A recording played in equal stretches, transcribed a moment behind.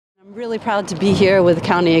Really proud to be here with the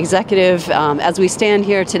County Executive. As we stand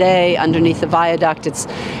here today underneath the viaduct, it's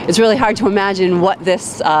really hard to imagine what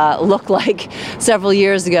this looked like several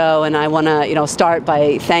years ago, and I want to start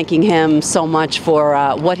by thanking him so much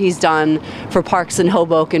for what he's done for parks in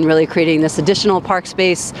Hoboken, really creating this additional park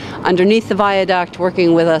space underneath the viaduct,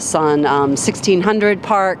 working with us on 1600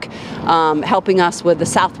 Park, helping us with the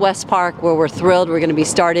Southwest Park, where we're thrilled we're going to be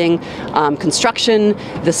starting construction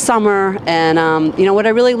this summer. And what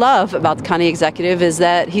I really love about the County Executive is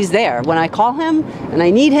that he's there when I call him and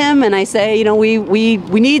I need him, and I say, we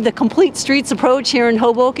need the complete streets approach here in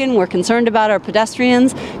Hoboken. We're concerned about our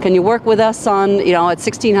pedestrians. Can you work with us on, at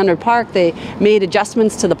 1600 Park? They made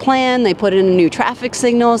adjustments to the plan. They put in a new traffic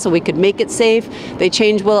signal so we could make it safe. They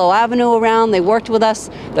changed Willow Avenue around. They worked with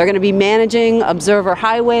us. They're going to be managing Observer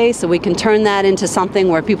Highway so we can turn that into something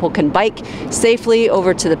where people can bike safely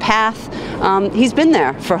over to the path. He's been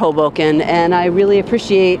there for Hoboken, and I really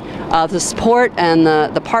appreciate the support and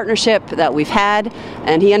the partnership that we've had,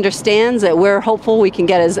 and he understands that we're hopeful we can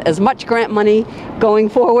get as much grant money going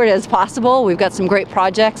forward as possible. We've got some great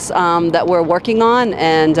projects that we're working on,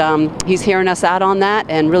 and he's hearing us out on that,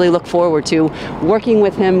 and really look forward to working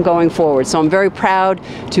with him going forward. So I'm very proud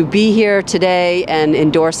to be here today and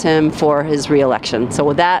endorse him for his re-election. So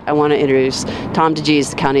with that, I want to introduce Tom DeGise,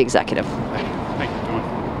 the County Executive.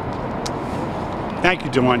 Thank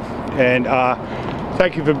you, Dawn, and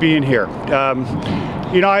thank you for being here.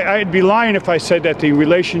 I'd be lying if I said that the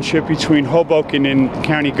relationship between Hoboken and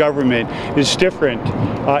county government is different,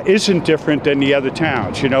 isn't different than the other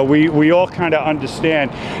towns. We all kind of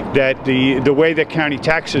understand that the way that county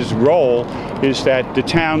taxes roll is that the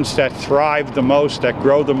towns that thrive the most, that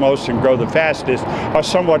grow the most and grow the fastest, are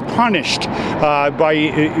somewhat punished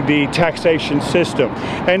by the taxation system.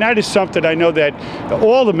 And that is something I know that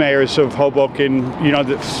all the mayors of Hoboken,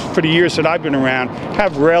 for the years that I've been around,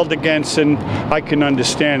 have railed against, and I can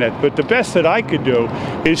understand it. But the best that I could do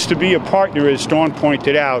is to be a partner, as Dawn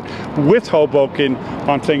pointed out, with Hoboken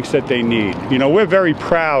on things that they need. We're very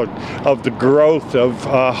proud of the growth of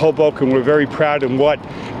Hoboken. We're very proud of what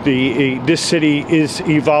this city is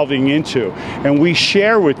evolving into, and we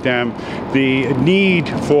share with them the need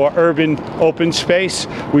for urban open space.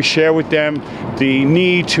 We share with them the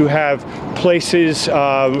need to have places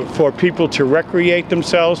for people to recreate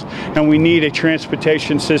themselves, and we need a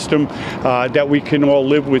transportation system that we can all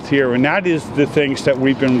live with here, and that is the things that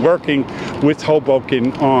we've been working with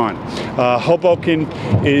Hoboken on. Hoboken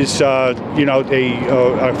is a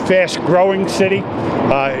fast-growing city,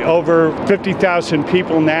 over 50,000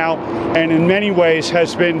 people now, and in many ways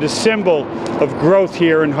has been the symbol of growth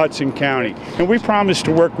here in Hudson County. And we promise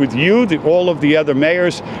to work with you, all of the other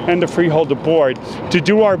mayors, and the Freeholder Board to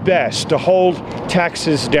do our best to hold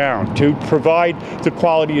taxes down, to provide the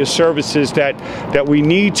quality of services that we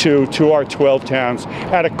need to our 12 towns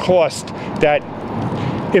at a cost that,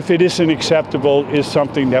 if it isn't acceptable, is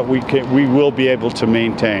something that we will be able to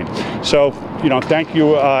maintain. So, thank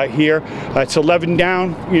you here. It's 11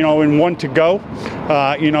 down, and 1 to go.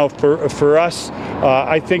 For us,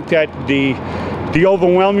 I think that the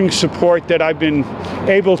overwhelming support that I've been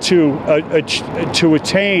able to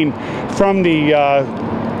attain from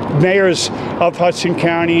the mayors of Hudson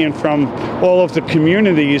County and from all of the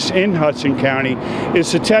communities in Hudson County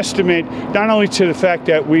is a testament not only to the fact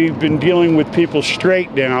that we've been dealing with people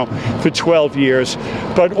straight now for 12 years,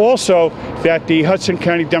 but also that the Hudson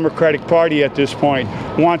County Democratic Party at this point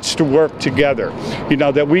wants to work together.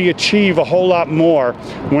 That we achieve a whole lot more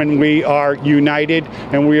when we are united,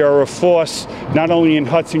 and we are a force not only in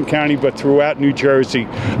Hudson County but throughout New Jersey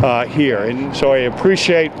here. And so I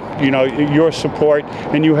appreciate your support,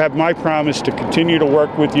 and you have my promise to continue to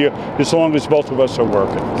work with you as long as both of us are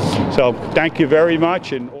working. So thank you very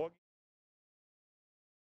much. And